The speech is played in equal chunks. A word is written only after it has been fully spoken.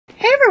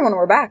Hey everyone,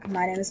 we're back.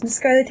 My name is Miss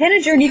Scarlet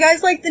Tanager, and you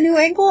guys like the new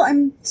angle?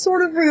 I'm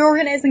sort of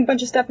reorganizing a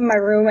bunch of stuff in my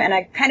room, and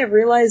I kind of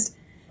realized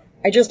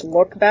I just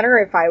look better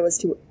if I was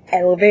to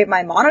elevate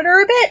my monitor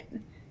a bit.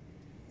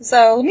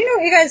 So, let me know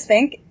what you guys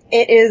think.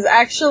 It is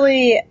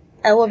actually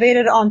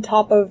elevated on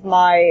top of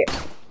my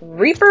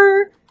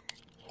Reaper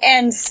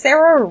and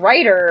Sarah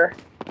Ryder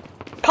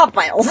pop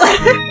vinyls.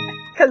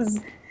 Because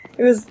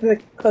it was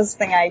the closest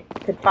thing I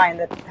could find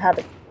that had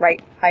the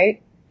right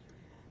height.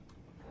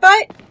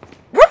 But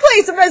we're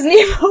playing some Resident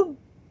Evil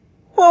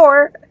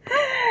 4,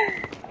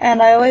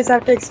 and I always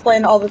have to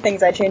explain all the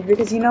things I change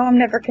because, you know, I'm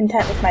never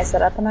content with my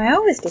setup, and I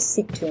always just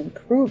seek to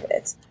improve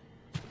it.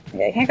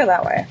 Okay, I can't go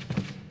that way.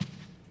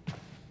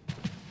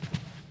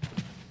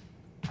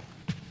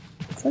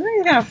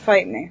 Somebody's gonna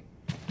fight me.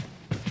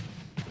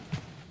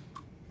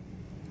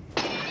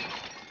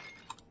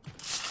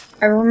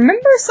 I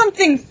remember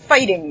something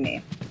fighting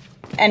me,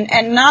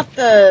 and not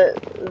the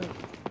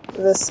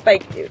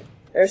spike dude.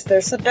 There's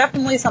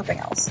definitely something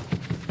else.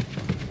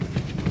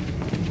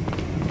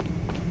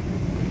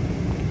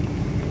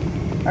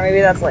 Or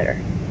maybe that's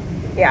later.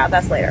 Yeah,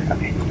 that's later.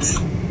 Okay.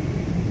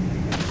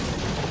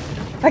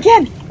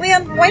 Again!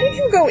 Leon, why did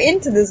you go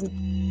into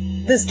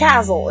this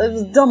castle? It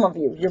was dumb of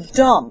you. You're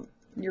dumb.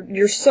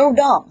 You're so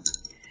dumb.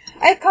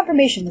 I have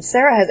confirmation that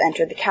Sarah has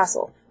entered the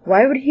castle.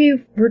 Why would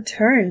he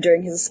return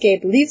during his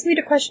escape leaves me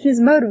to question his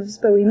motives,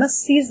 but we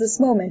must seize this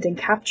moment and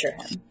capture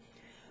him.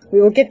 We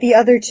will get the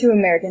other two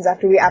Americans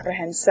after we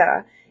apprehend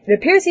Sarah. It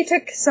appears he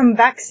took some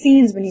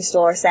vaccines when he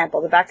stole our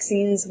sample. The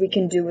vaccines we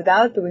can do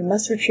without, but we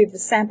must retrieve the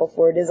sample,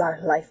 for it is our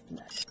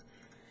lifeblood.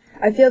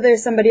 I feel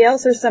there's somebody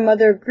else or some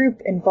other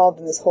group involved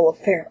in this whole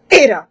affair.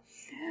 Ada!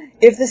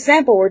 If the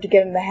sample were to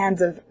get in the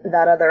hands of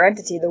that other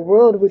entity, the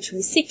world which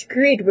we seek to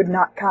create would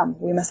not come.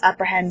 We must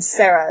apprehend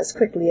Sarah as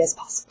quickly as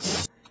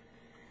possible.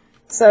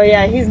 So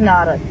yeah, he's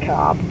not a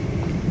cop.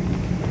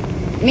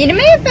 I mean, he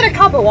may have been a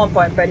cop at one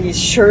point, but he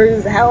sure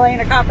as hell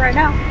ain't a cop right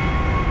now.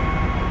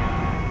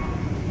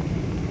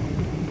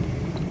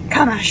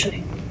 Come,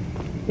 Ashley.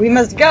 We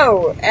must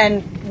go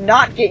and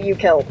not get you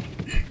killed.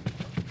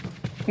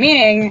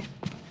 Meaning,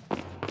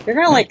 you're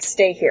gonna, like,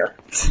 stay here.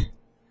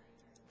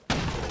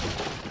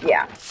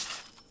 Yeah.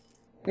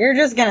 You're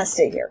just gonna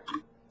stay here.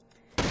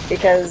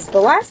 Because the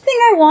last thing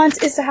I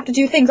want is to have to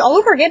do things all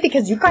over again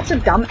because you got your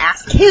dumb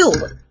ass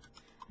killed.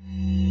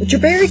 Which you're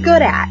very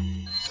good at.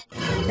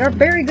 You're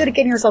very good at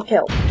getting yourself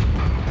killed.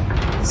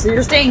 So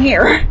you're staying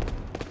here.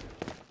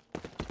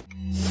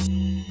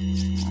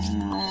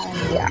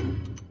 Yeah.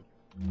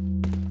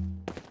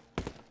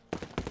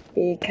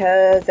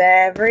 Because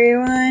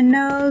everyone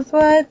knows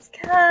what's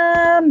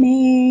coming.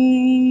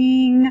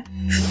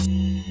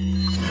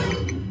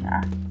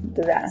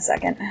 Do that in a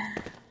second.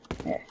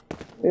 Yeah.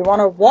 We want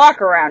to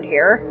walk around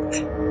here.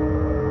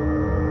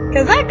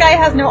 Because that guy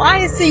has no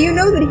eyes, so you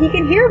know that he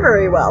can hear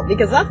very well.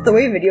 Because that's the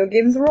way video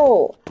games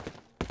roll.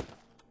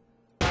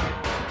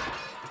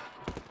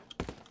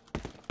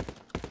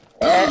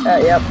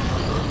 Yep.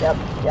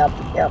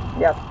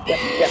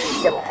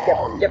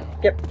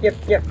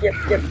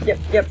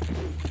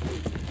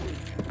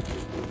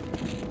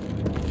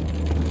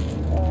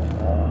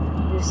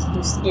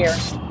 You scare.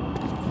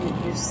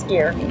 You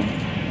scare me.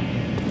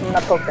 I'm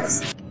gonna poke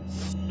this.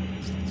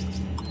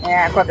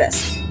 Yeah, equip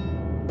this.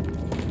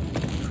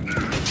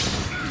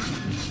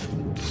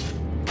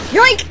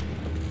 Yoink!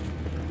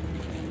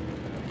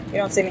 You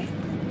don't see me.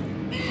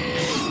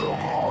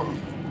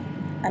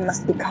 I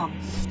must be calm.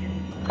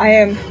 I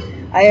am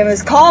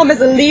as calm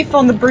as a leaf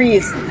on the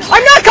breeze.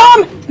 I'm not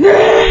calm!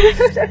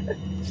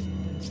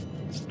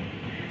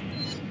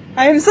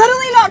 I am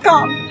suddenly not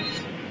calm.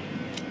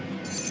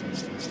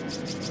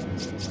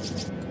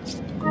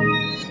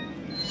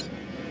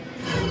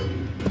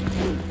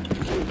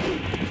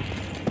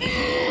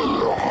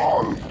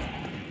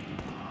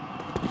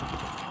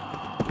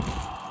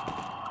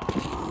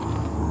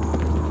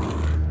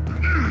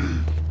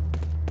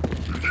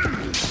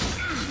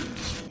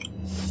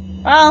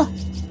 Well,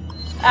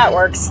 that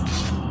works.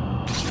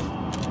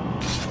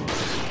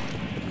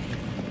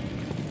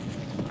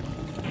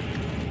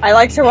 I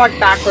like to walk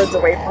backwards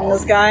away from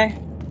this guy.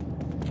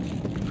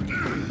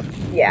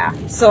 Yeah,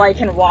 so I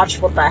can watch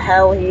what the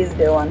hell he's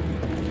doing.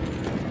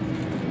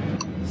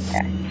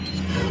 Okay.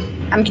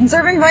 I'm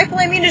conserving rifle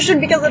ammunition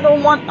because I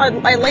don't want-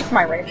 I like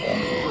my rifle.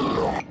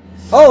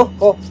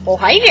 Oh,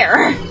 hi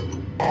there!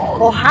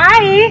 Oh,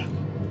 hi!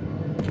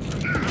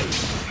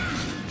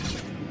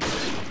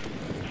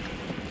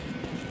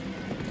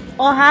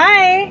 Oh,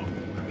 hi!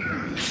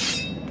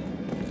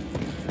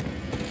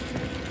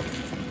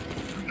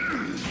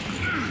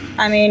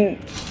 I mean,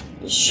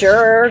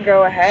 sure,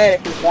 go ahead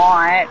if you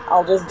want.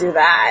 I'll just do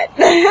that.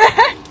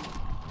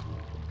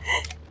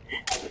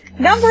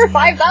 Number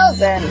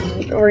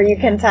 5,000! Or you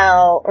can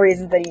tell,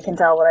 reasons that you can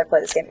tell that I've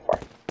played this game before.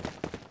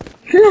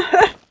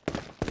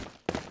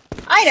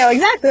 I know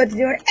exactly what to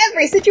do in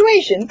every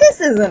situation!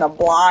 This isn't a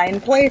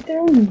blind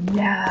playthrough!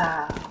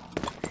 No.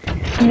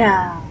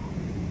 No.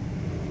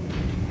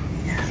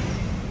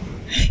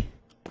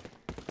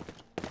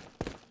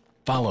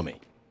 Follow me.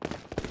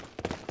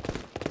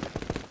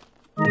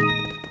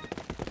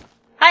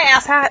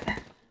 asshat.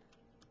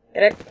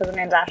 Get it? Because her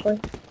name's Ashley.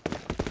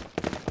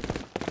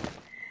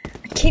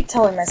 I keep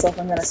telling myself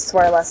I'm gonna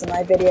swear less in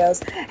my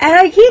videos, and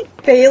I keep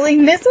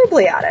failing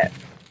miserably at it.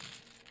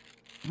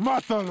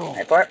 Mátalo.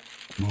 Wait for it.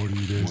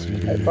 Morirás.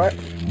 Wait for it.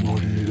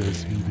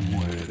 Morirás y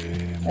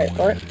muere. Wait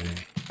for it.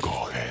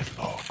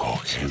 Cógelo,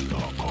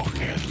 cógelo,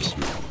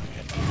 cógelo.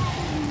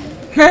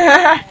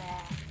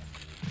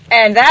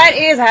 And that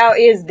is how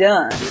it's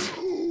done.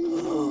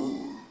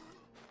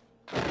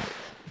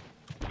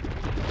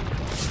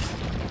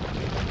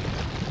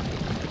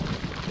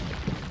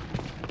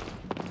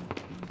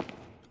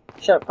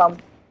 Shut up, Pum.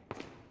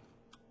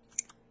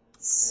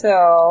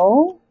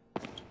 So...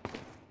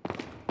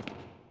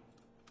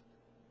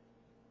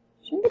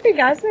 shouldn't there be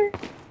guys there?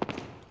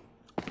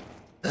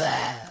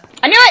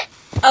 I knew it!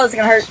 Oh, this is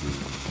gonna hurt.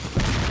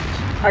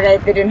 Okay,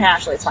 they didn't have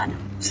Ashley, it's fine.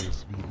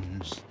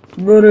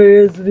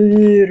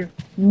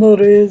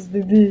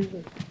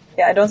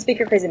 Yeah, I don't speak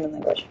a crazy moon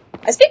language.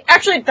 I speak-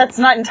 actually, that's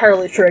not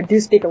entirely true. I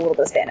do speak a little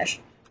bit of Spanish.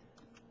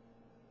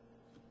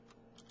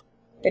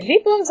 Did he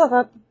blow himself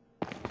up?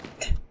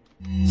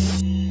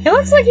 It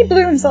looks like he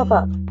blew himself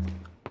up.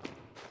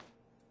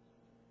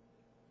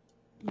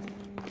 A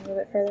little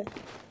bit further.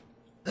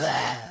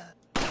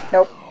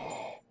 Nope.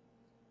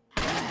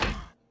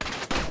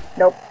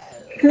 Nope.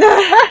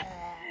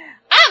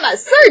 I'm a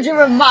surgeon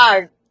with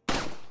my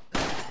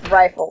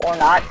rifle, or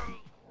not.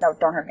 No,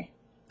 don't hurt me.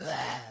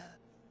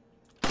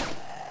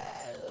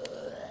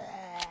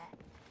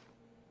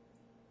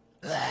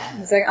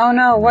 He's like, oh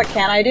no, what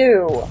can I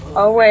do?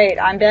 Oh wait,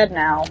 I'm dead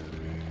now.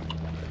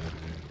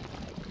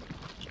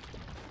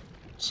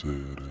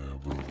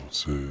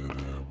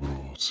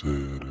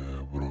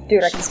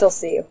 Dude, I can still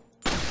see you.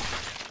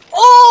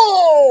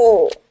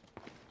 Oh!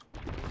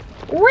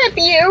 Rip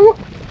you!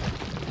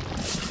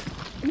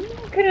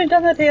 Couldn't have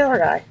done that to the other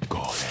guy.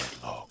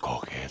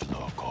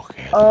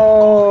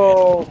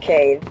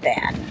 Okay,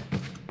 then.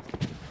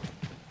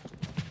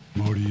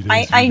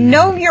 I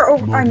know you're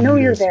over. I know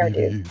you're there,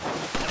 dude.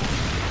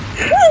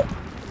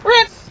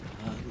 Rip!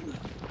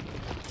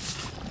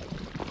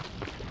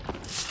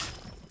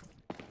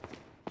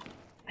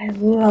 I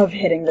love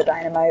hitting the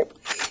dynamite.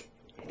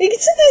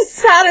 It's just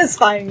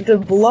satisfying to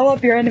blow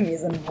up your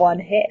enemies in one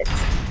hit.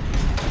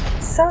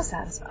 It's so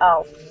satisfying.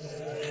 Oh.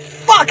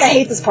 Fuck, I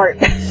hate this part.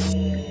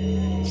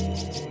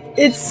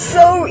 It's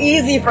so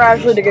easy for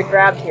Ashley to get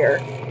grabbed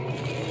here.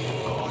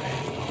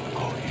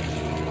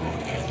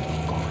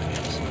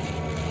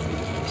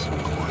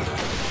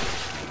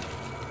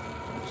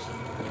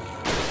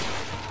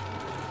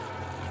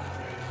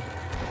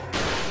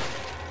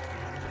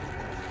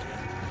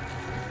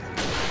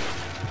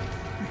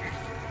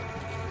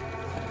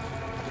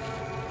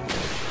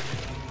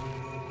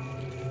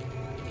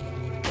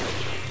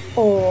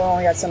 Oh, I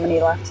only got so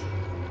many left.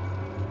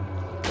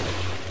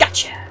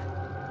 Gotcha!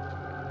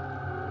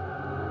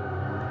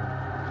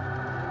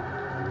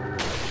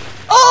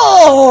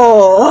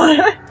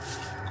 Oh!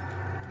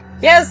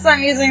 Yes,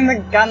 I'm using the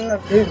gun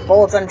whose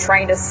bullets I'm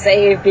trying to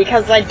save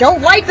because I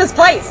don't like this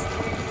place!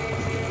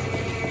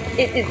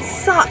 It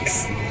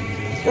sucks.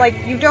 Like,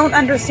 you don't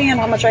understand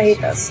how much I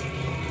hate this.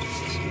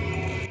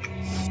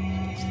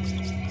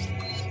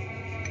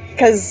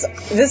 Because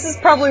this is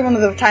probably one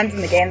of the times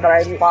in the game that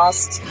I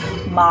lost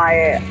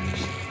my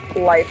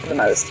life the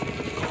most.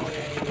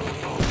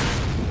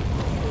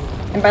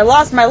 And by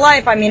lost my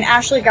life, I mean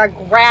Ashley got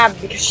grabbed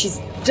because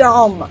she's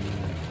dumb.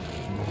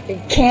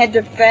 And can't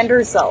defend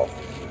herself.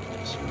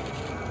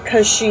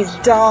 Because she's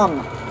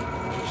dumb.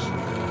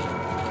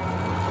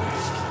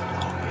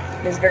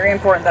 It is very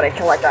important that I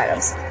collect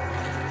items.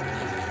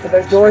 But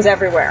there's doors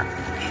everywhere.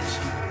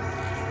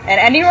 And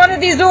any one of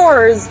these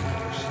doors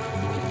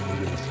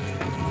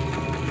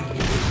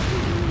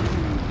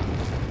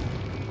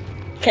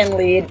can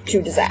lead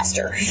to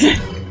disaster.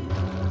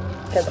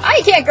 Because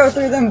I can't go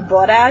through them,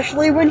 but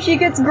Ashley, when she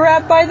gets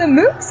grabbed by the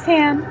mooks,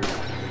 can.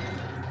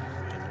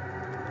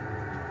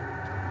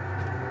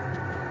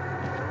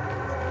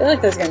 I feel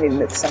like there's gonna be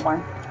mooks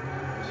somewhere.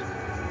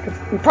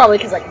 Probably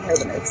because I can hear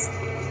the mooks.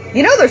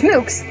 You know there's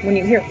mooks when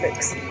you hear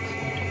mooks.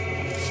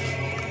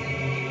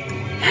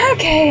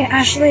 Okay,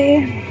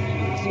 Ashley.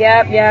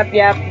 Yep,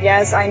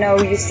 yes, I know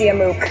you see a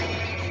mook.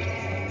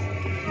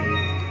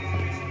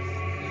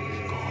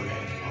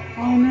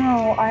 Oh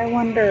no, I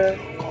wonder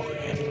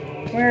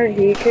where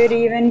he could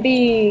even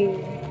be.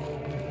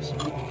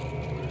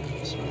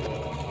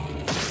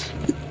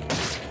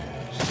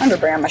 I'm gonna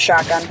bring out my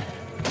shotgun.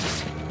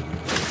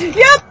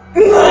 Yep!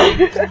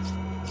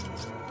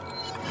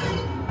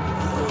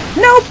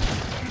 Nope!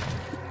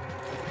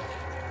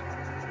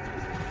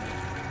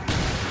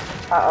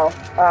 Uh-oh.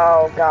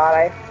 Oh god,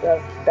 I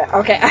have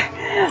okay,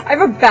 I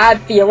have a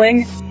bad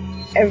feeling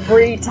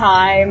every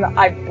time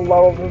I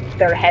blow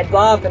their heads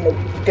off and they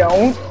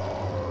don't.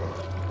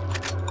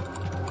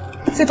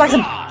 So it's like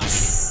some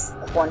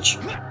crunch.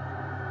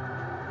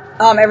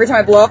 Every time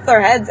I blow up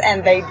their heads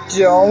and they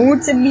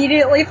don't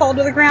immediately fall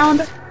to the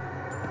ground.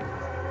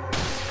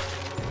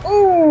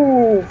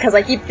 Ooh, because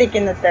I keep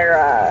thinking that they're,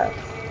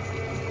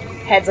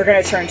 heads are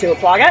gonna turn to a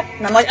plaga.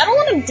 And I'm like, I don't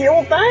want to deal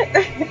with that.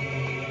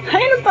 I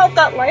ain't about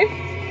that life.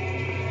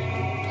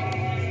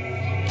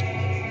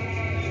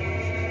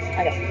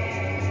 Okay.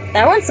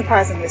 That went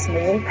surprisingly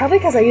smoothly, probably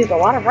because I used a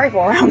lot of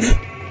rifle rounds.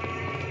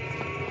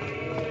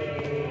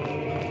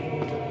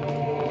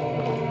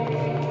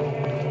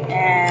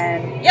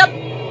 And... yep!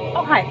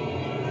 Oh, hi.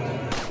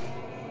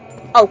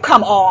 Oh,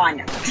 come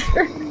on!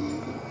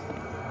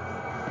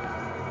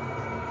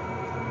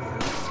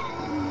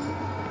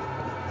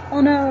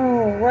 Oh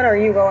no, what are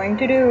you going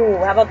to do?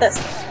 How about this?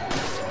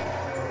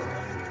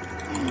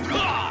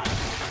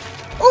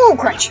 Ooh,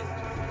 crunch!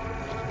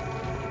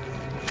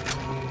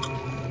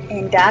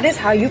 And that is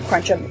how you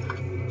crunch them.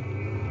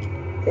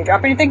 Did they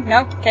drop anything?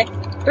 No? Okay.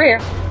 Through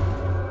here.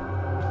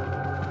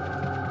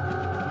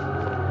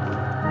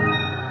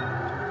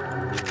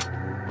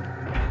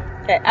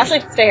 Okay, Ashley,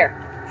 stay here.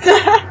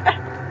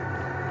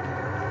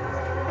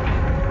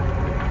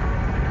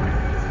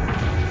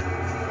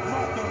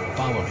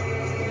 Follow me.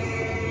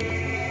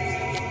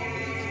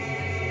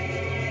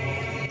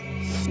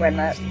 Wait a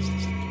minute.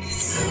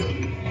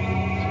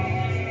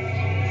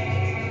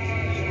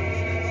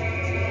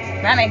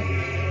 Come at me.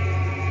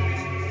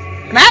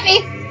 Come at me!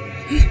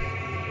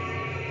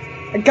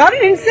 I got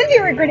an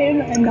incendiary grenade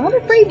and I'm not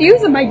afraid to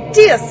use it, my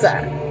dear sir.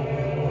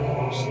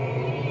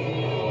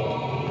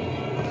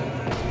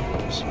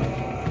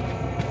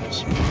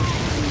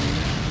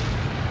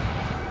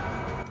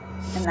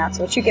 And that's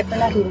what you get for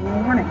not heeding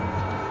my warning.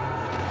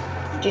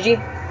 GG.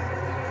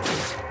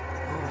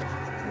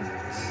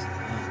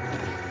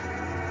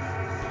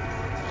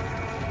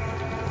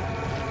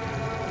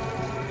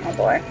 Oh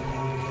boy.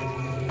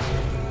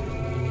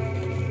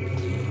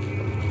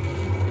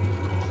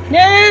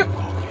 No!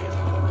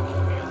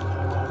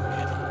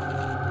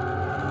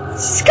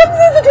 Just come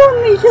through the door and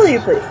let me kill you,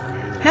 please.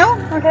 No?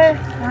 Okay,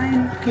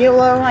 fine.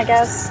 YOLO, I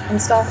guess,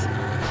 and stuff.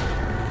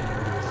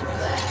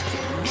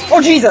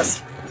 Oh,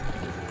 Jesus!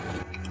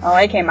 Oh,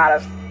 they came out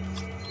of...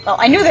 well,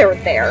 I knew they were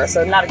there,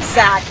 so not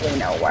exactly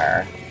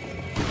nowhere.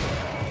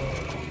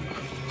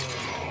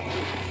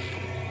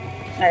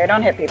 No, you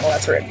don't hit people,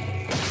 that's rude.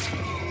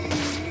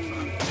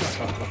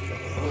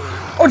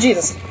 Oh,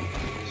 Jesus!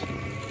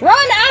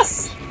 Run,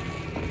 ass!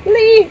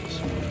 Lee!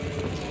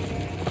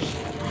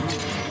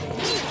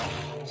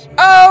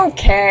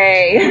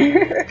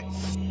 Okay!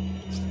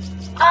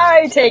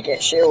 I take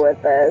issue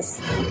with this.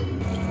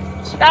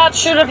 That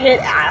should have hit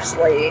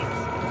Ashley.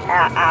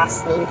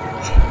 Ashley.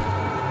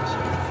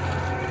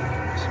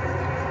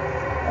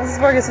 This is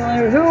focusing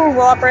who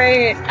will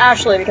operate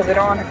Ashley because we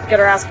don't want to get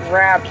her ass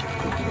grabbed.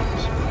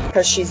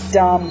 Because she's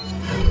dumb.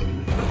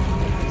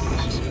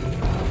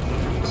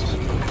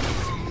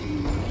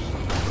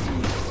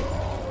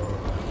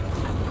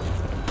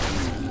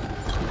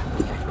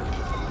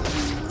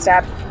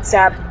 Stab.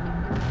 Stab.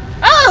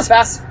 Ah, that's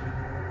fast!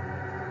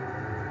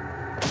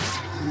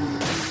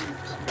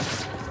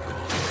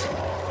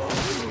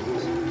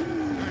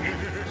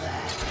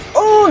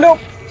 Oh, no!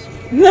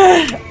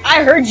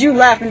 I heard you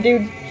laughing,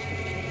 dude.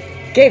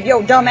 Gave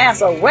your dumb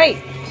ass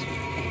away!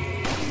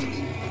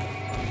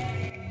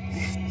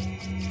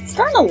 It's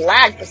starting to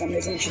lag for some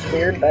reason, which is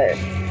weird, but...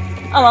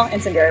 oh well,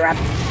 incendiary round.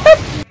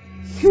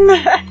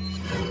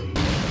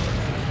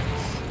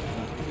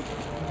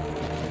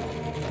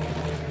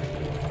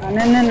 Oh,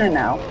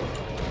 no.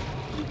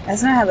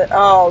 That's not how the...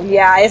 oh,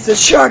 yeah, it's a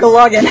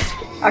chug-a-luggin.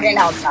 Okay,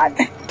 now it's not.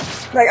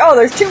 Like, oh,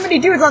 there's too many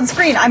dudes on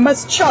screen, I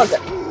must chug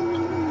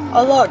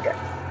a lug.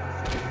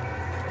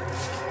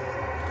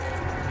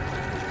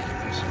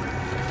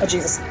 Oh,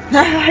 Jesus.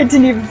 I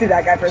didn't even see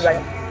that guy for a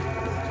second.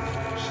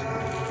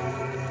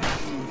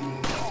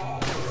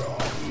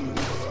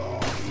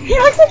 He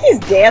looks like he's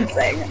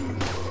dancing.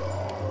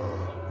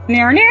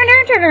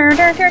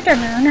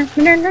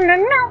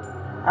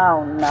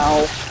 Oh,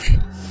 no.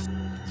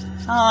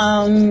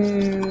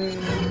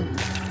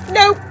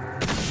 Nope.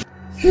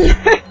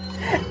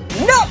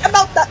 Not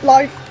about that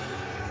life.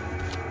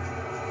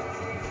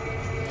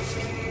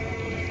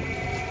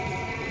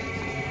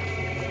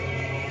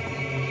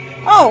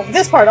 Oh,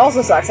 this part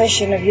also sucks. I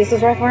shouldn't have used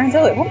this rifle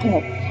until it. What?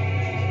 No.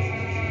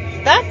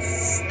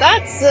 That's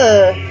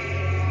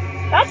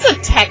a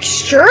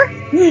texture.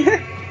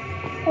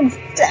 It's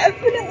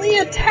definitely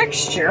a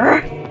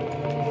texture.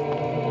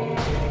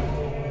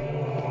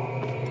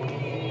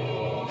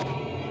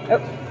 Oh.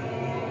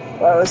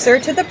 Closer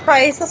to the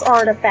priceless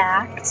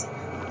artifact.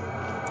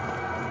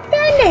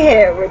 Then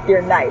hit it with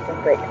your knife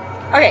and break it.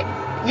 Okay,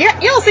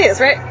 you'll see this,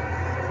 right?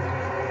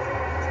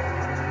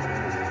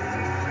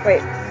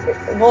 Wait,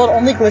 will it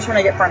only glitch when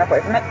I get far enough away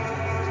from it?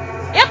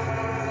 Yep!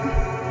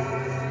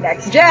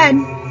 Next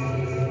gen!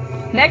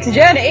 Next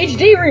gen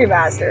HD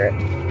remaster!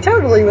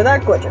 Totally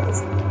without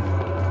glitches.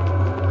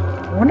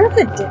 I wonder if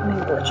the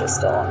dimming glitch is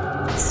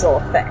still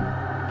a thing.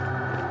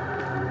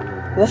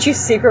 Let you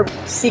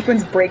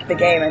sequence break the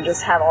game and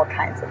just have all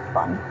kinds of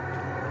fun.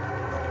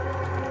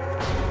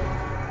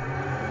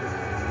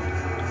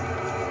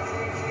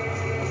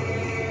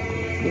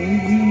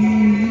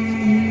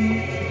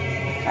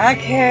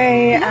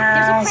 Okay, Look,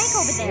 there's a crank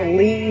over there.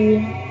 Lee.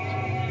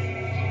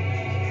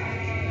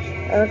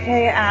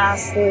 Okay,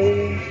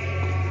 Ashley.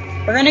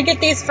 We're gonna get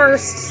these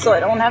first, so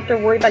I don't have to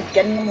worry about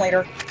getting them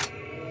later.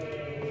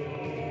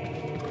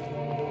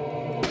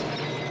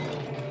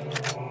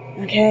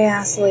 Okay,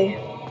 Ashley.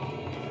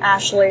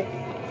 Ashley.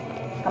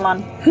 Come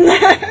on.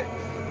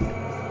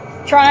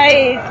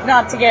 Try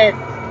not to get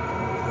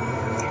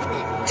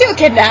too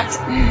kidnapped.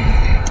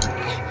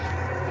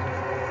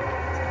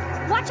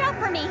 Watch out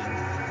for me!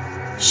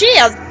 She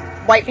has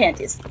white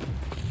panties.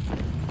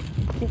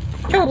 You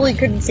totally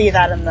couldn't see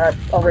that in the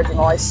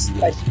original, I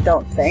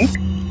don't think.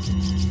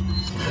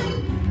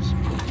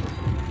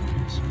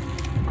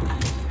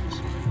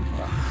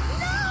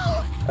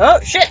 No! Oh,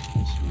 shit!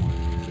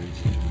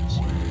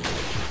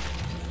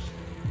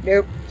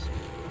 Nope.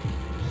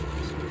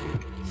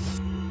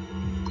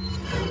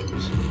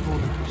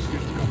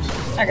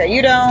 Okay,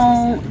 you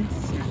don't,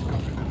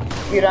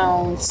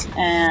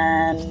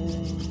 and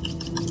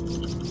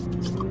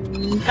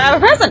have a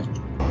present!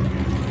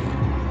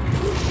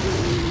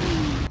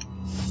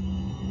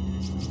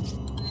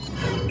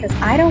 Because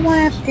I don't want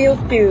to have to deal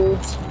with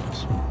dudes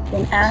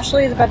when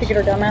Ashley is about to get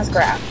her dumbass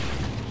grabbed.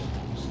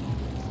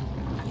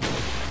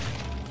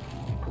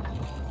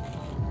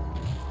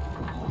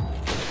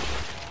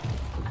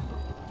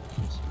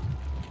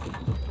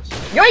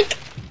 Yoink!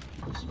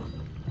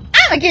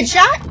 I'm a good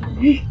shot!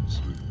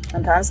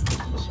 Sometimes.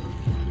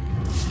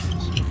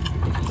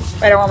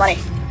 Wait, I don't want money.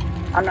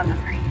 I'm not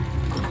hungry.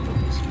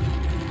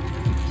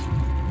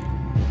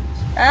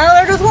 Oh,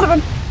 there goes one of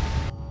them!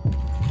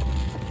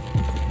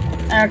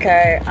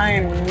 Okay, I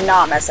am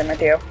not messing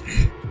with you.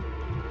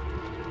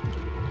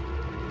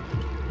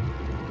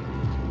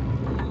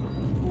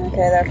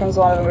 Okay, there comes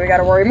one of them. We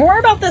gotta worry more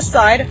about this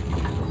side.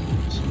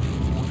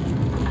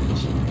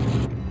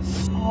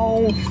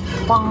 Oh,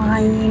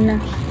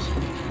 fine.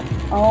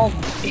 I'll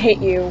hit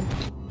you,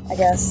 I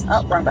guess.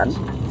 Oh, wrong button.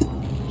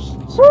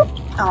 Whoop.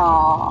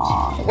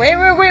 Aww.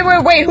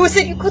 Wait. Who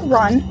said you could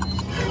run?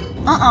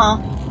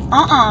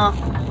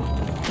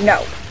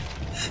 No.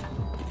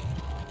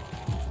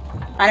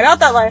 I ain't about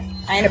that life.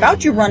 I ain't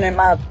about you running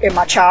in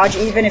my charge,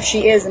 even if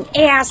she is an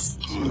ass.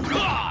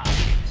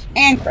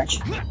 And crunch.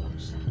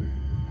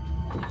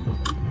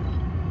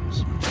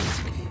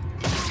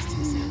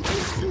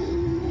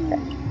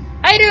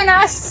 How you doing,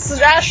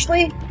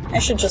 Ashley? I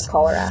should just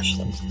call her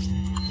Ashley.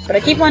 But I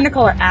keep wanting to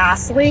call her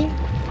Ashley.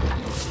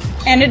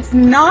 And it's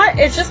not,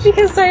 it's just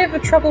because I have a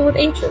trouble with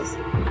H's.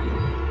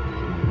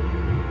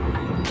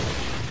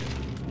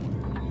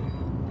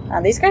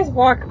 These guys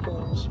walk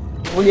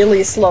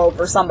really slow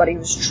for somebody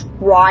who's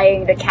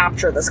trying to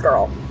capture this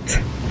girl.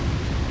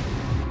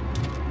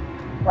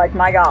 Like,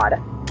 my god.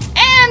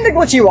 And the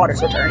glitchy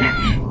waters return.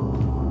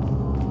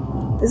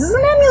 This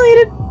isn't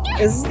emulated.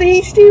 This is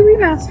the HD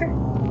remaster.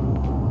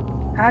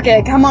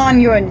 Okay, come on,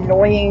 you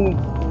annoying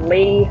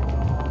lady.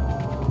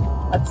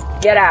 Let's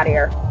get out of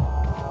here.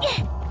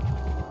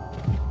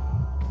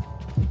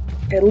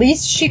 At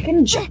least she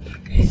can jump.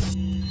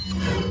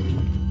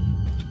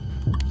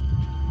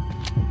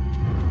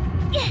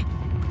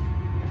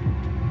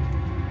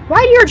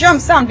 Why do your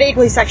jumps sound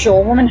vaguely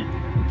sexual, woman?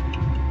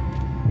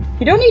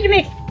 You don't need to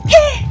make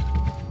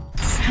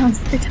sounds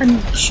every time you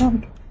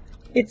jump.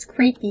 It's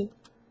creepy.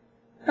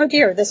 Oh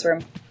dear, this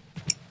room.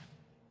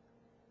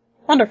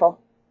 Wonderful.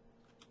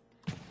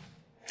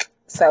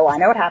 So I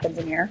know what happens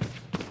in here.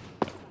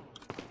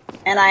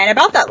 And I ain't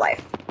about that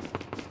life.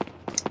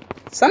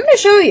 So I'm gonna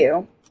show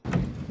you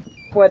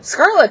what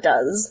Scarlet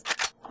does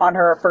on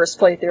her first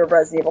playthrough of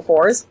Resident Evil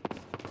 4's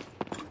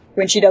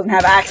when she doesn't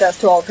have access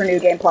to all of her New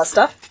Game Plus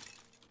stuff.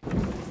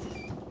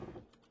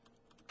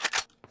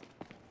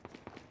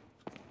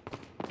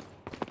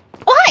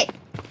 Oh, hi!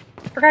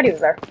 Forgot he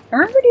was there. I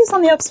remembered he was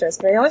on the upstairs,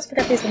 but I always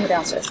forget he's on the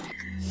downstairs.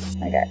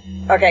 Okay.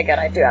 Okay, good.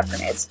 I do have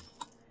grenades.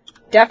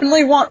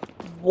 Definitely want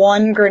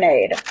one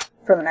grenade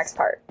for the next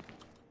part.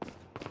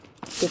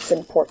 It's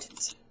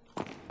important.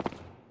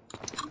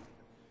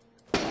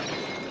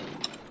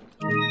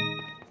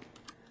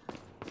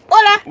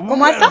 Hola!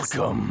 ¿Cómo estás?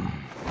 Welcome.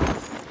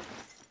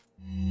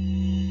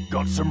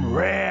 Got some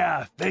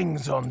rare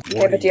things on.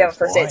 Okay, but do you have a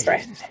first aid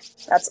spray?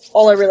 That's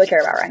all I really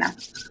care about right now.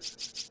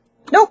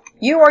 Nope,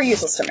 you are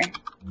useless to me.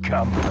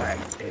 Come back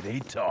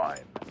any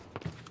time.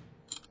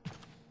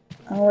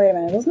 Oh, wait a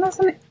minute, isn't that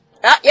something?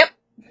 Ah, yep!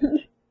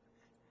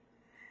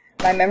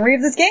 My memory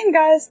of this game,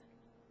 guys!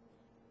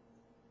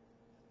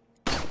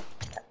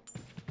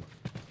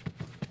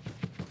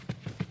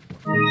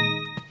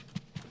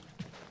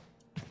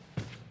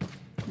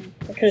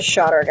 I could've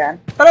shot her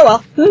again. But oh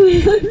well.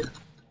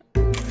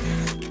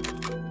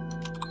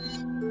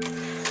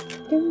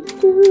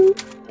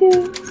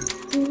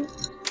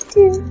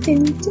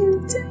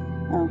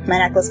 Oh, my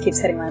necklace keeps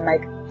hitting my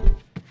mic.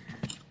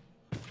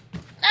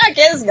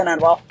 Okay, this is gonna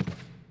end well.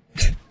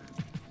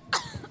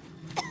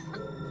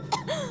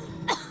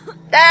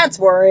 That's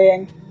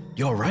worrying.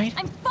 You alright?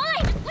 I'm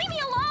fine! Leave me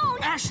alone!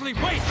 Ashley,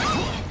 wait!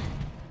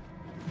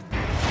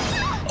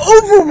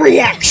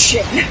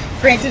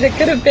 Overreaction! Granted, it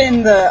could have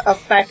been the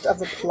effect of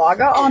the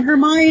plaga on her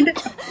mind.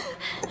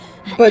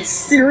 But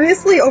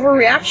seriously,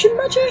 overreaction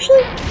much,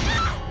 Ashley?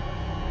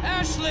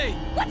 Ashley! Ashley!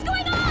 What's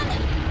going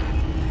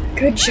on?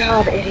 Good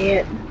job,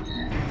 idiot.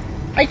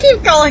 I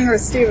keep calling her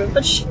stupid,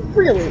 but she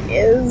really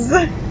is.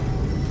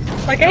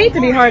 Like, I hate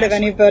to be hard of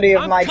anybody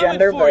of my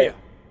gender, but...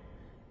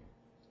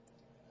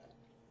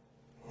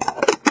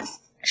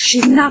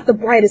 she's not the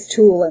brightest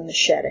tool in the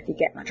shed, if you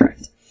get my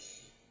drift.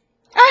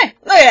 Alright,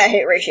 look at that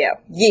hit ratio.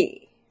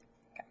 Yee.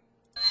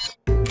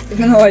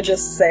 Even though I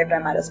just saved, I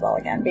might as well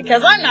again,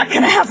 because I'm not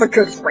gonna have a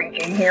good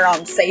ranking here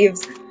on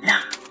saves.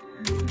 Nah.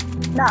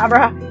 Nah,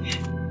 bruh.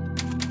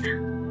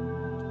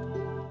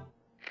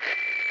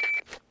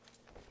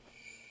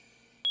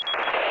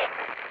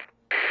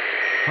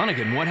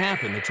 Hunnigan, what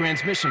happened? The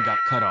transmission got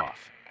cut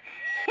off.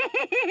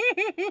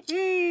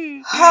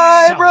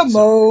 Hi,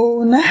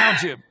 Ramon.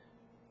 How'd you...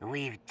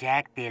 We've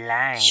jacked the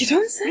line. You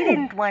don't We say.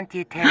 didn't want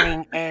you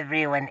telling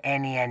everyone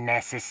any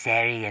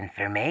unnecessary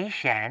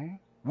information.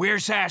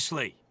 Where's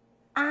Ashley?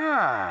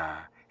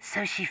 Ah,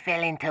 so she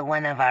fell into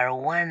one of our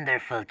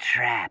wonderful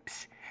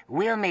traps.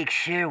 We'll make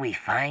sure we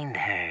find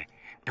her.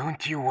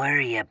 Don't you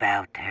worry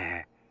about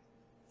her.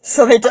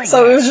 So they did,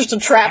 so it was yes. just a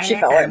trap I she let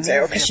fell our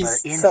into, because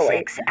she's miserable silly.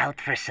 insects out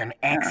for some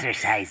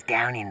exercise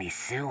down in the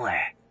sewer.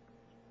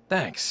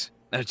 Thanks.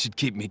 That should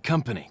keep me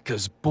company,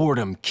 'cause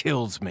boredom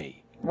kills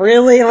me.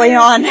 Really,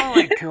 Leon? Look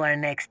forward to our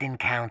next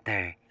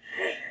encounter.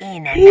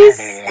 In another He's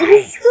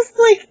life. just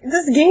like,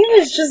 this game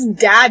is just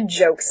dad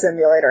joke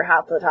simulator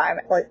half the time.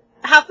 Like,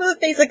 half of the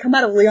things that come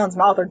out of Leon's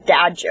mouth are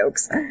dad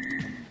jokes.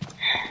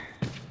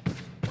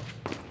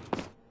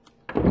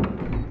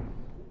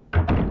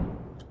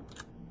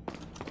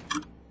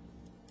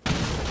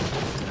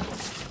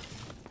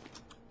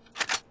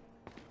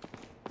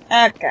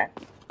 Okay.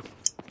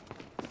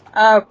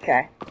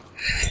 Okay.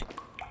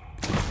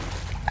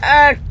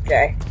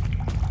 Okay.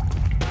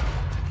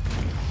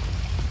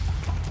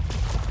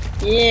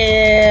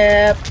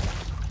 Yep.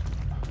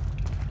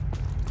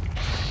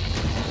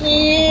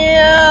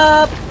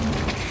 Yep.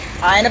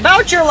 I ain't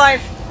about your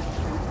life.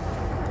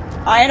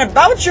 I ain't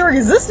about your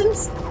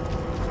existence.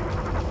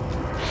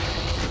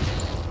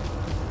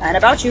 I ain't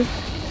about you.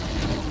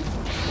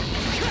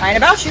 I ain't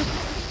about you.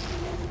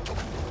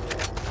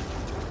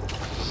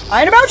 I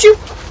ain't about you.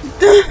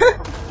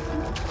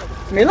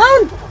 Leave me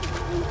alone.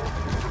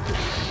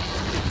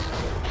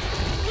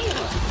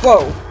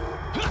 Whoa.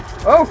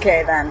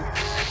 Okay then.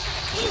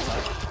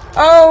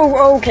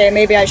 Oh, okay,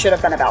 maybe I should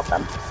have been about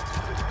them.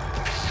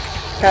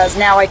 Because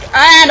now and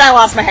I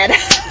lost my head.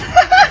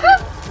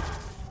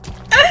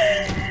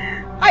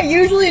 I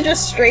usually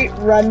just straight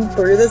run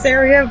through this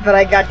area, but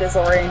I got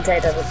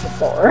disorientated with the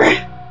door.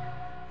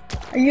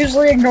 I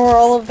usually ignore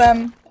all of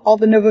them. All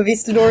the Nova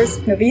Vista doors.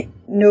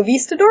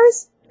 Novista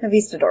doors?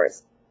 Novista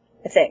doors.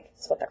 I think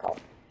that's what they're called.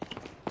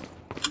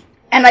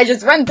 And I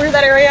just run through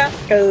that area,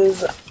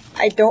 because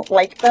I don't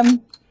like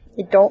them.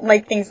 I don't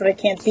like things that I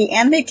can't see,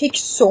 and they take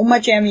so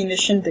much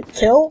ammunition to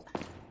kill.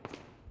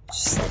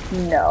 Just like,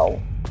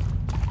 no.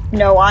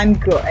 No, I'm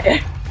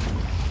good.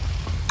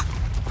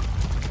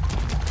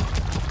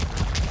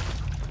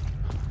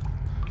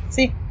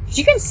 See?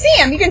 You can see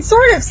him! You can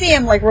sort of see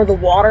him, like, where the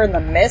water and the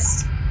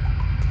mist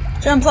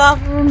jumps off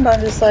of him, but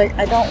I'm just like,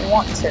 I don't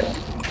want to.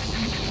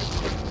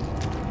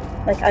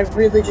 Like, I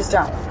really just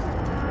don't.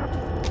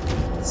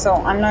 So,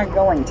 I'm not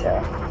going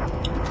to.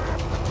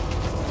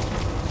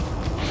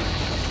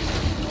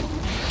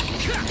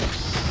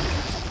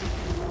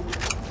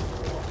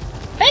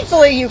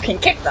 Thankfully, you can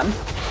kick them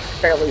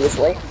fairly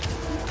easily.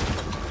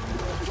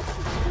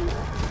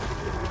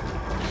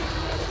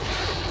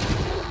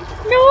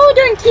 No,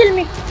 don't kill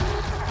me!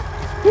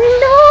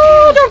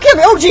 No, don't kill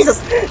me! Oh,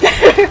 Jesus!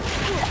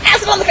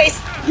 Acid on the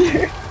face!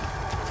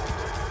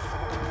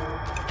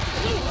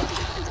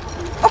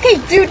 Okay,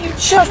 dude, you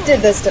just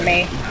did this to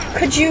me.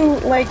 Could you,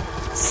 like,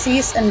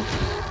 cease and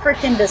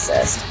frickin'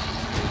 desist?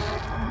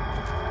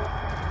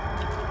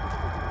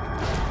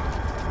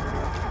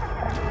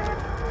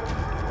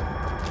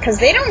 Because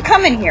they don't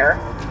come in here.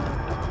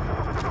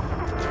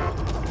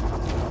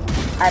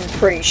 I'm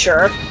pretty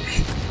sure.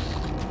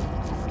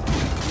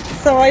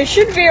 So I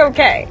should be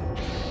okay.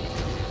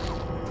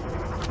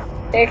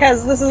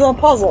 Because this is a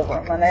puzzle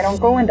room, and they don't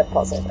go into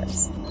puzzle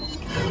rooms.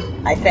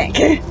 I think.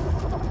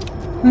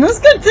 This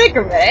could take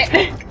a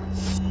minute.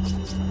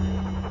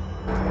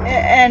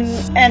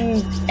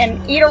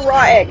 And eat a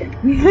raw egg.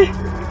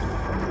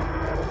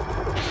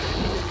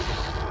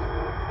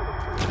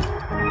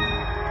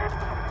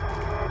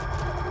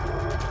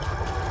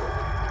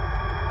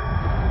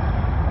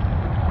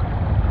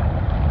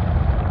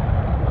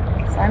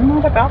 I'm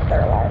not about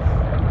their life.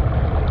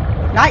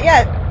 Not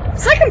yet.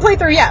 Second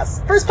playthrough,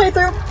 yes. First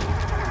playthrough,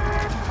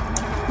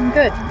 I'm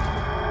good.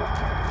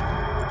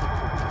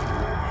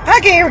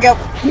 Okay, here we go.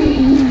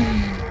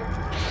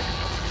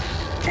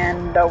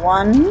 And a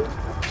 1.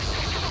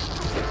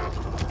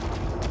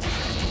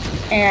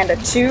 And a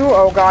 2.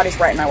 Oh god, he's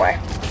right in my way.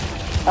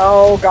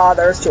 Oh god,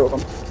 there's 2 of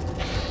them.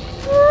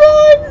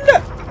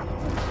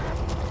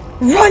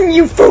 Run! Run,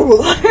 you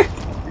fool!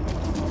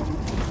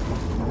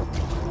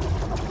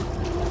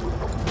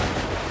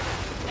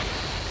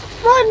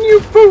 Run, you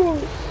fool!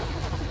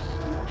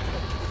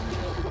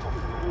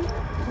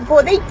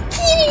 before they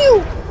kill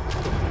you!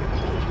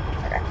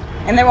 Okay.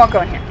 And they won't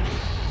go in here.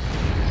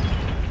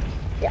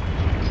 Yeah.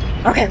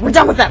 Okay, we're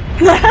done with them!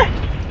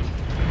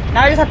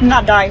 Now I just have to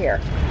not die here.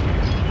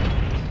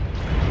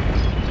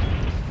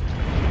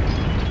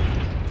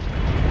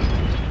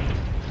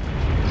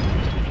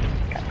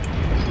 Okay.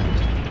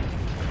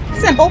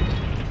 Simple.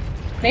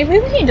 Maybe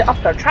we need to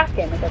up our trap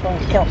game if they're going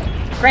to kill me.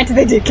 Granted,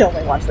 they did kill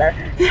me once there.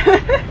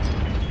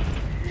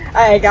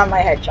 I got my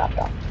head chopped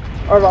off.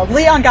 Or, well,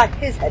 Leon got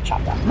his head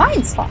chopped off.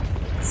 Mine's fine.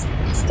 It's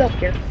still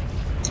here.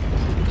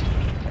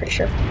 Pretty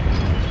sure.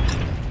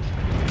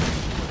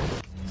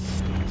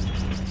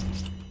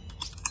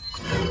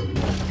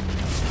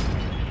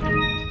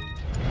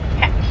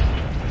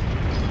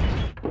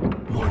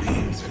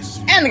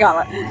 And the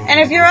gauntlet. And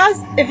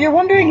if you're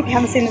wondering if you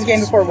haven't seen this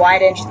game before, why I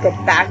didn't just go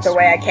back the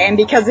way I came,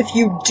 because if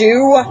you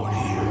do,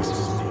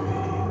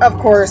 of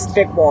course,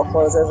 big wall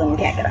closes and you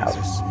can't get out.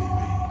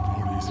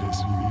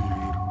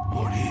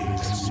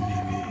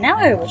 Now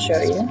I will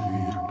show you.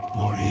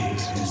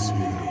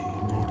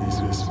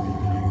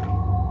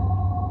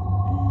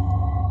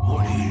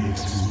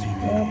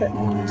 A little bit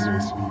more.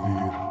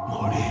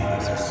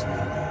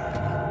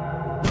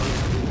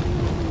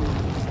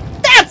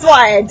 That's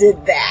why I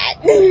did that!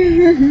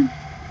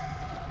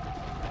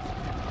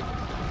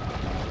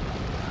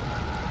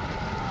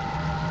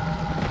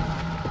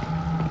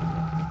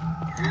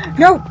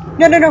 No!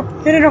 No, no, no!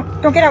 No, no, no!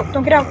 Don't get out!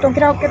 Don't get out! Don't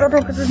get out! Get out!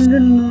 Don't get out! No, no,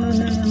 no, no,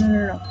 no, no,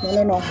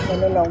 no, no, no,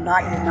 no, no,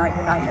 not you, not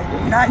you, not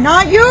you,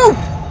 not you!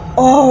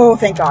 Oh,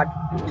 thank God.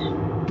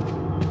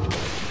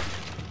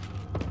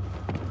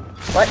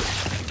 What?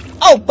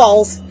 Oh,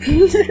 balls!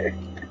 Because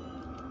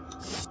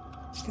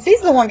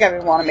he's the one guy we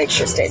want to make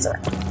sure stays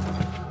around.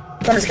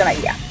 So I'm just gonna,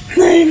 yeah.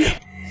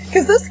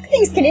 Because those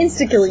things can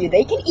insta-kill you.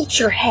 They can eat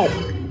your head.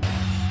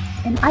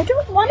 And I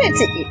don't want it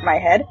to eat my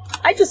head.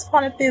 I just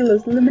want it to be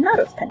Los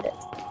Illuminados pendant.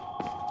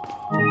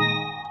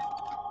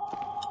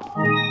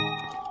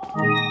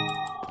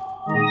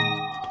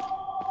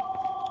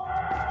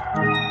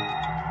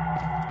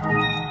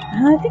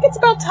 I think it's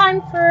about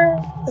time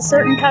for a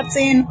certain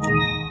cutscene.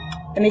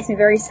 That makes me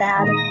very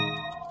sad.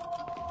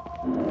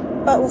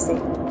 But we'll see.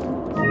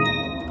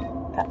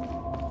 Okay.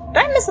 Did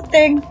I miss a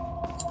thing?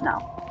 No.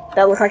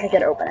 That looks like I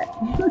can open it.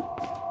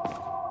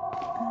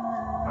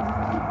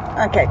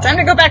 Okay, time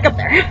to go back up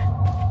there.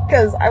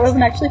 Because I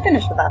wasn't actually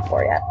finished with that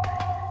floor yet.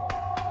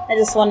 I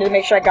just wanted to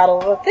make sure I got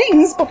all the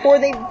things before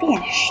they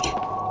vanished.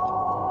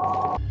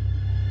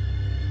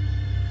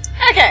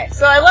 Okay,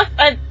 so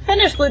I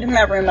finished looting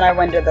that room and I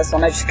went to this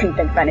one. I just couldn't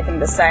think of anything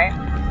to say.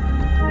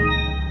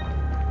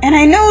 And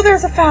I know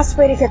there's a fast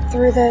way to get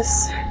through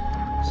this.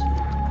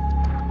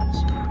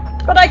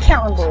 But I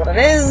can't remember what it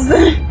is.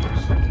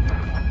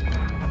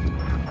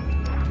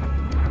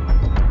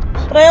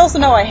 But I also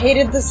know I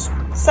hated this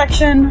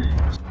section.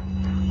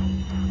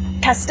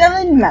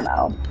 Castellan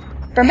Memo.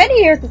 For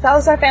many years, the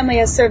Salazar family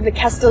has served the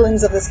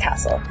Castellans of this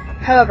castle.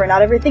 However,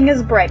 not everything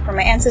is bright, for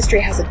my ancestry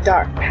has a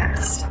dark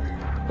past.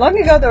 Long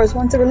ago, there was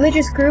once a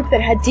religious group that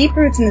had deep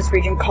roots in this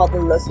region called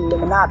the Los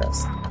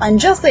Illuminados.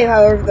 Unjustly,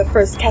 however, the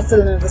first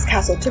Castellan of this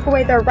castle took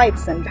away their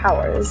rights and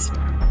powers.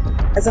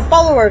 As a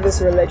follower of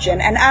this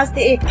religion, and as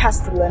the 8th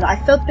Castellan, I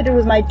felt that it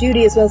was my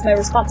duty as well as my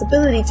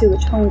responsibility to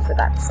atone for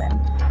that sin.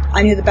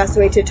 I knew the best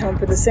way to atone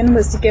for the sin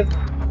was to give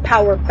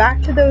power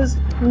back to those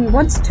who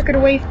once took it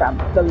away from,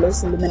 the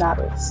Los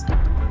Illuminados.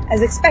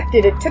 As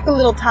expected, it took a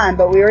little time,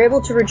 but we were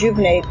able to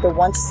rejuvenate the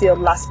once sealed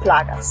Las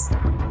Plagas.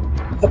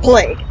 The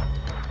Plague.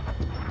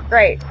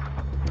 Great.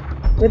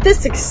 With this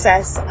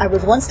success, I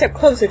was one step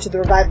closer to the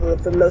revival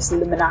of the Los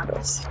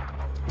Illuminados.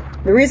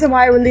 The reason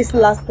why I released the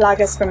Las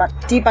Plagas from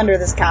deep under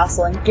this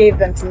castle and gave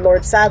them to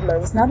Lord Sadler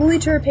was not only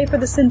to repay for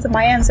the sins of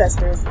my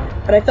ancestors,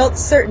 but I felt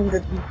certain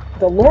that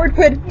the Lord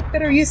would make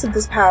better use of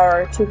this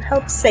power to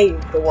help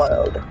save the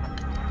world.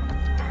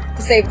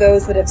 To save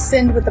those that have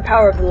sinned with the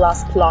power of the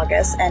Las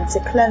Plagas, and to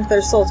cleanse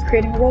their souls,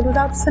 creating a world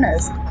without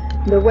sinners,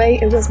 the way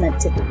it was meant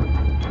to be.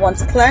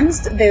 Once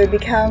cleansed, they would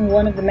become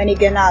one of the many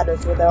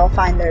Ganados where they'll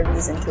find their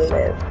reason to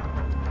live.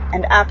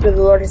 And after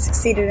the Lord has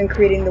succeeded in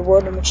creating the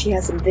world in which he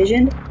has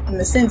envisioned, then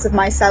the sins of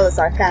my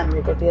Salazar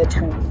family will be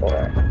atoned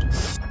for.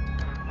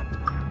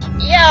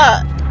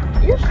 Yeah,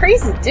 you're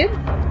crazy, dude.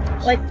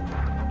 Like,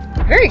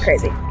 very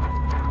crazy.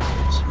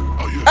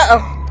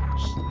 Uh-oh.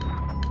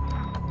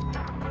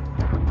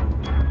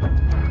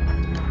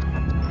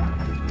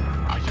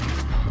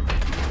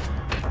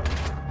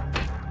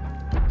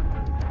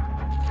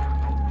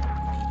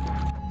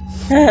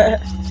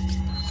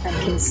 I'm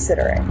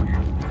considering.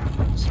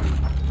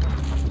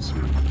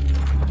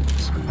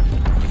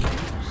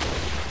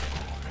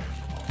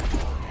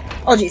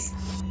 Oh jeez.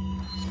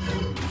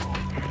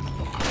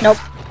 Nope.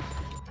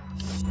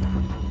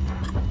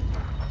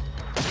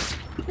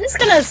 I'm just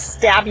gonna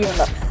stab you in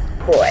the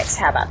foot.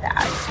 How about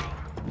that?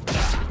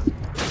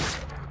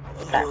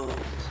 Okay.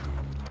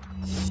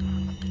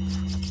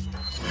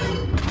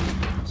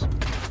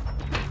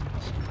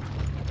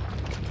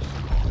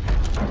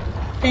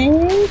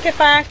 Think if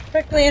I act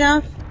quickly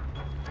enough.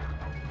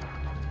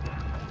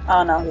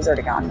 Oh no, he's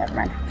already gone. Never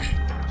mind.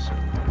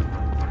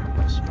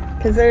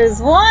 Because there's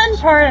one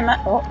part in my...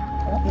 Oh,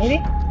 maybe?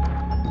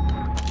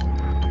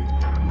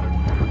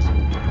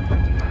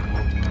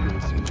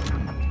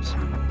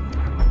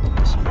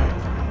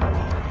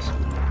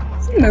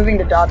 Is he moving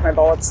to dodge my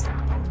bullets?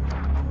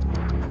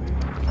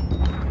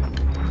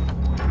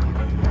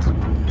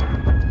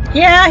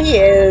 Yeah, he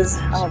is.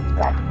 Oh,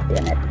 god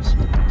damn it.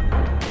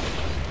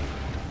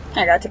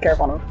 I gotta take care of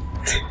one of them.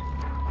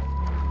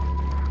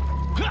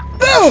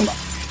 Boom!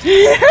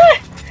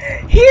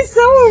 He's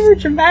so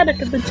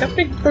overdramatic at the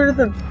jumping through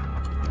the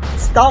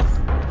stuff.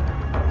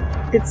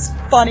 It's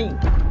funny.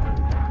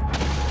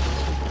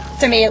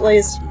 To me, at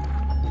least.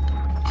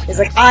 He's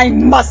like, I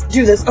must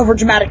do this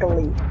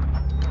overdramatically.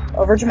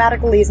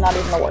 Overdramatically is not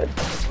even a word.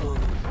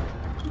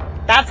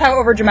 That's how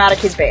overdramatic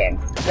he's being.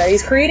 That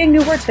he's creating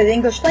new words for the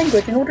English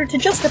language in order to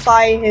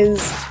justify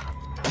his,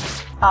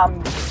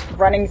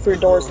 running through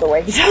doors the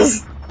way he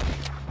does.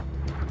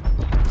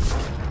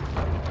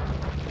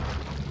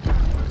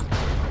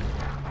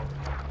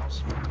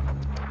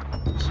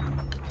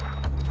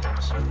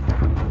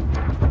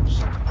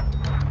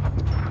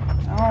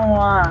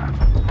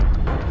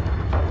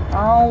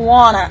 I don't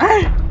wanna.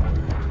 I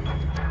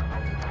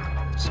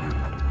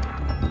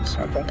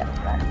think that's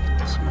fine.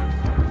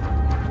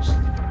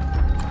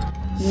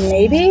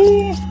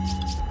 Maybe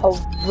a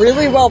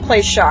really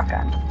well-placed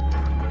shotgun.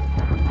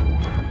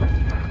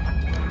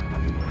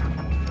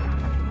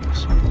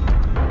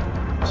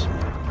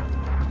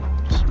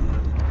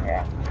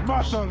 Yeah.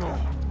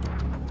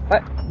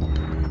 What?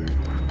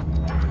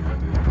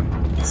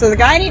 So the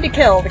guy I need to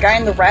kill, the guy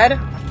in the red,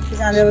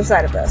 he's on the other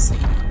side of this.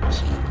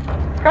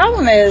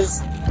 Problem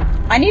is,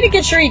 I need to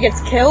get sure he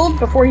gets killed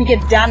before he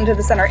gets down into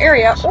the center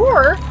area,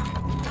 or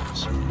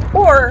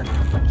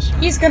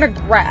he's gonna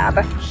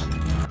grab,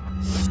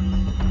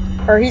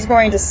 or he's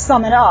going to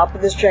summon up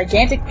this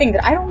gigantic thing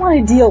that I don't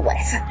want to deal with.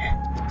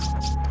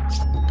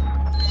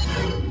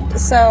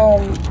 So,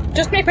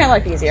 just make my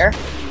life easier.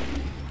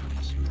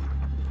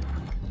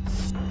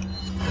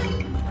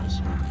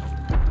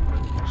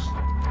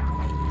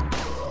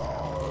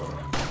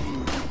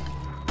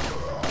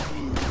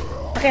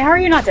 Okay, how are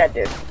you not dead,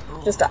 dude?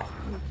 Just die.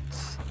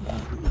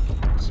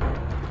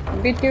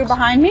 Beat you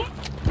behind me?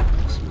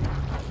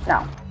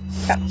 No.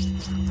 Okay.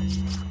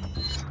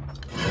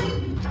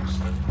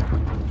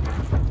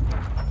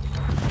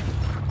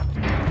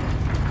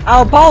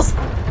 Oh, balls!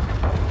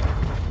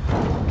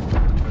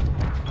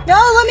 No,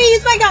 let me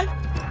use my gun!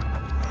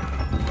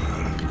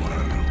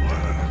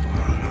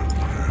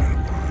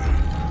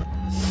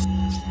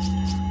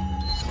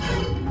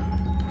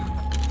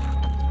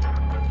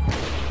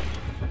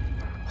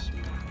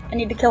 I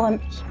need to kill him.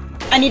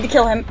 I need to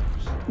kill him.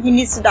 He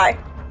needs to die.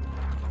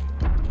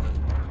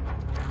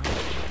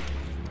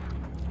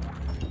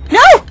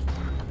 No!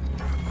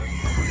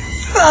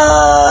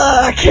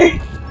 Fuck!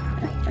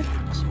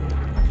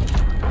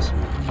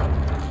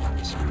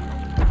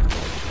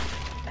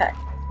 Okay.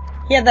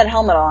 He had that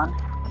helmet on.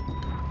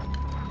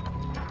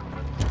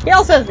 He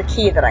also has the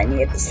key that I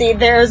need. See,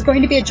 there's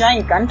going to be a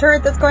giant gun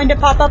turret that's going to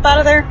pop up out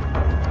of there.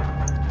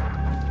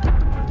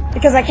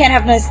 Because I can't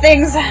have nice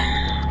things.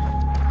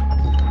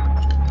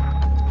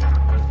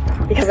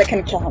 Because I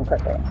couldn't kill him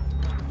quickly.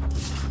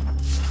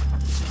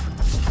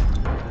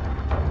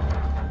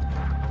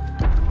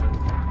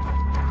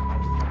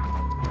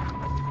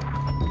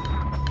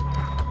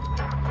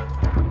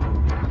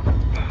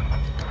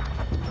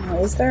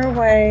 Is there a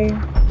way?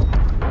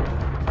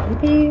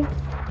 Maybe?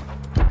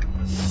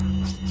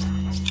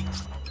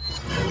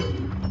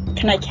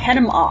 Can I head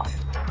him off?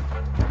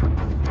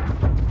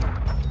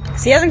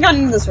 Because he hasn't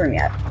gotten into this room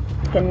yet.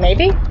 Then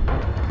maybe?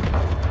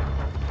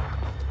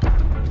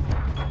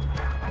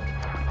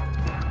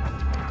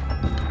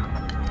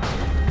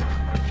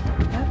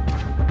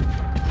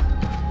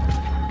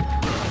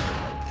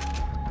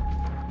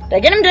 Did I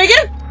get him? Did I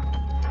get him?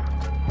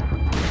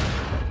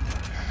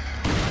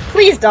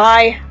 Please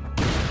die.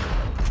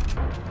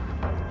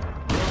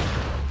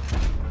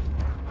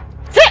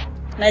 Sit!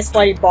 Nice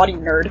body,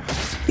 nerd.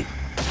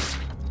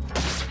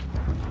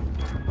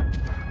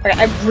 Okay,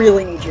 I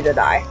really need you to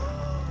die.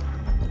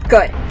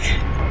 Good.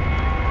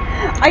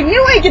 I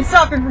knew I could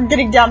stop him from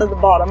getting down to the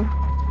bottom.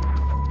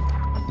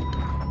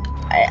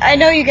 I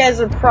know you guys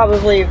are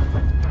probably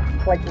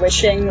like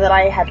wishing that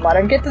I had let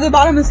him get to the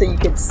bottom so you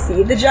could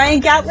see the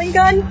giant Gatling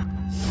gun.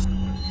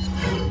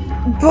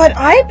 But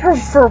I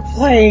prefer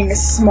playing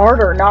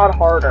smarter, not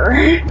harder.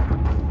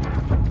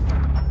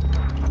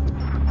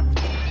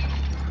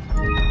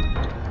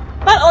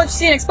 But I'll let you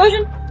see an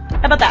explosion.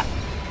 How about that?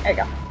 There you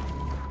go.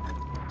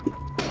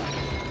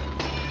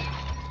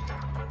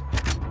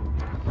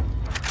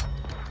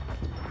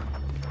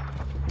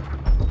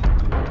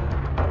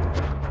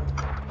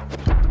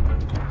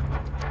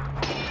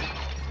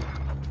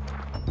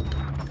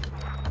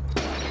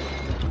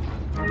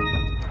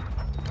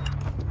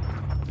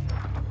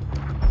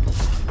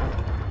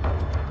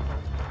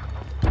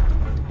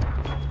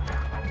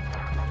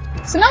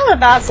 So now that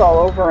that's all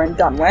over and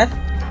done with,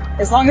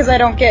 as long as I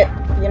don't get,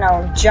 you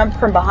know, jumped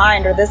from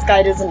behind or this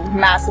guy doesn't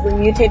massively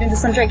mutate into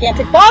some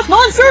gigantic boss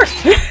monster!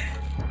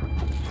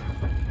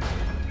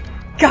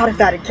 God, if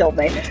that had killed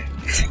me.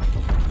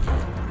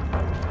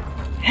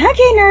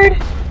 Okay, nerd.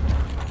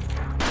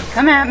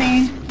 Come at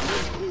me.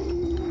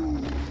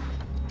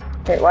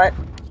 Wait, what?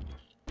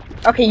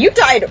 Okay, you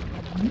died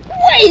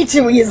way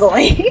too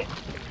easily.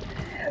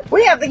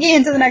 We have to get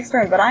into the next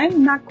turn, but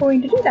I'm not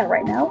going to do that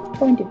right now. I'm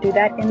going to do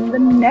that in the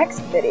next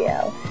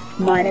video.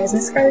 My name is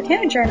Miss Scarlet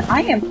Tanager, and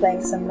I am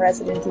playing some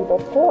Resident Evil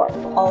 4.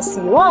 I'll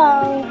see you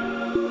all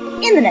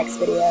in the next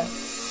video.